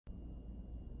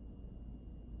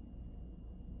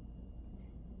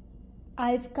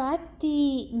I've got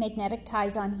the magnetic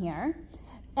ties on here,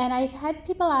 and I've had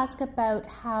people ask about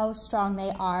how strong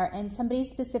they are, and somebody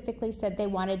specifically said they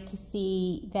wanted to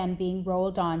see them being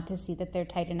rolled on to see that they're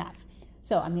tight enough.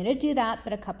 So I'm going to do that,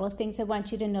 but a couple of things I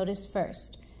want you to notice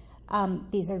first.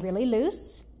 These are really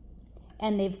loose,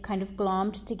 and they've kind of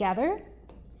glommed together,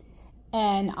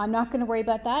 and I'm not going to worry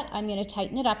about that. I'm going to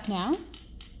tighten it up now.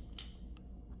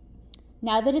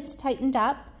 Now that it's tightened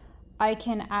up, I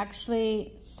can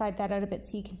actually slide that out a bit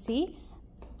so you can see.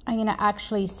 I'm going to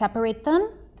actually separate them,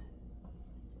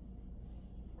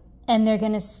 and they're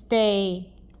going to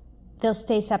stay, they'll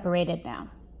stay separated now.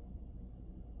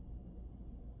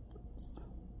 Oops.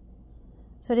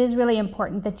 So it is really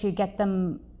important that you get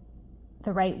them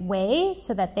the right way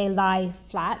so that they lie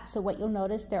flat. So what you'll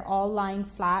notice, they're all lying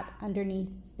flat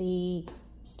underneath the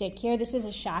stick here. This is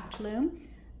a Schacht loom.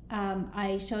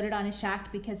 I showed it on a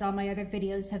Schacht because all my other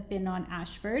videos have been on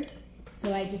Ashford.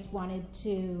 So I just wanted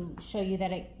to show you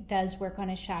that it does work on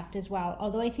a Schacht as well.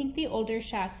 Although I think the older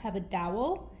Schachts have a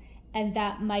dowel, and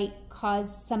that might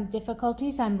cause some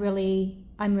difficulties. I'm really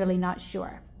not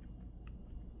sure.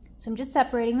 So I'm just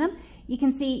separating them. You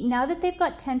can see now that they've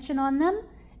got tension on them,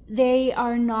 they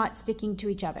are not sticking to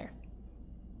each other.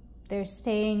 They're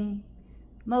staying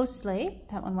mostly,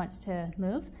 that one wants to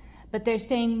move, but they're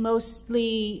staying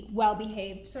mostly well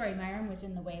behaved. Sorry, my arm was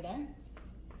in the way there.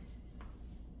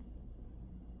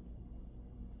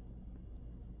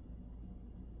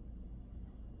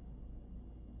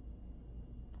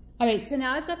 All right, so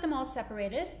now I've got them all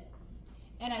separated,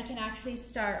 and I can actually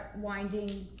start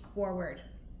winding forward.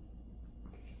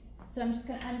 So I'm just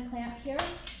going to unclamp here,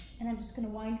 and I'm just going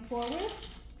to wind forward.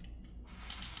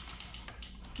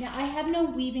 Now I have no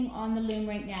weaving on the loom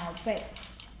right now, but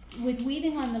with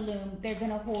weaving on the loom, they're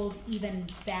going to hold even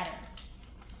better.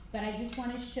 But I just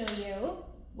want to show you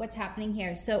what's happening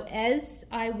here. So as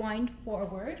I wind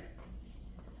forward,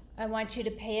 I want you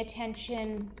to pay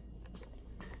attention.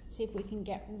 See if we can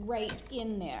get right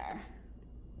in there.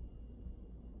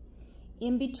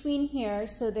 In between here,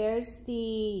 so there's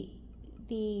the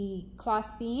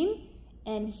cloth beam,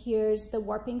 and here's the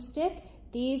warping stick.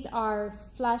 These are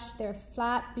flush, they're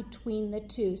flat between the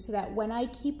two, so that when I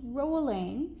keep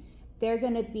rolling, they're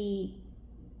gonna be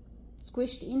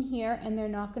squished in here, and they're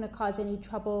not gonna cause any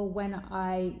trouble when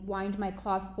I wind my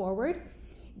cloth forward.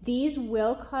 These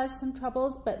will cause some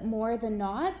troubles, but more than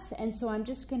not, and so I'm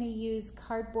just gonna use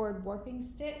cardboard warping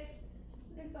sticks.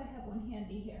 I wonder if I have one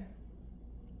handy here.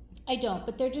 I don't,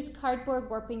 but they're just cardboard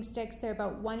warping sticks. They're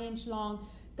about 1 inch long.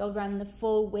 They'll run the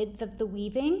full width of the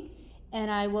weaving, and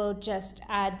I will just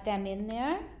add them in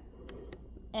there,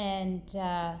 and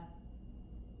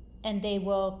they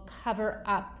will cover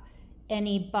up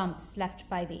any bumps left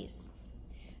by these.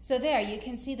 So there, you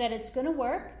can see that it's gonna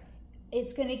work.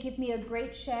 It's gonna give me a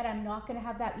great shed. I'm not gonna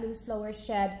have that loose lower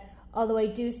shed, although I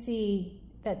do see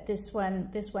that this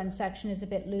one section is a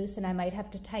bit loose, and I might have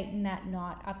to tighten that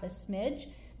knot up a smidge.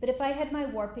 But if I had my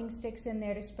warping sticks in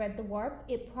there to spread the warp,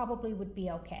 it probably would be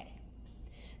okay.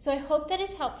 So I hope that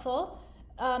is helpful.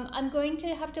 I'm going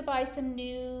to have to buy some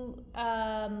new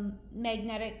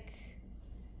magnetic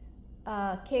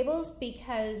cables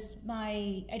because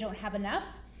I don't have enough.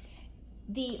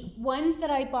 The ones that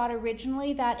I bought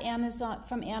originally,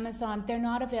 from Amazon, they're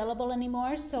not available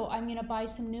anymore, so I'm gonna buy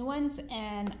some new ones,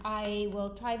 and I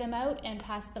will try them out and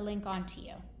pass the link on to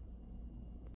you.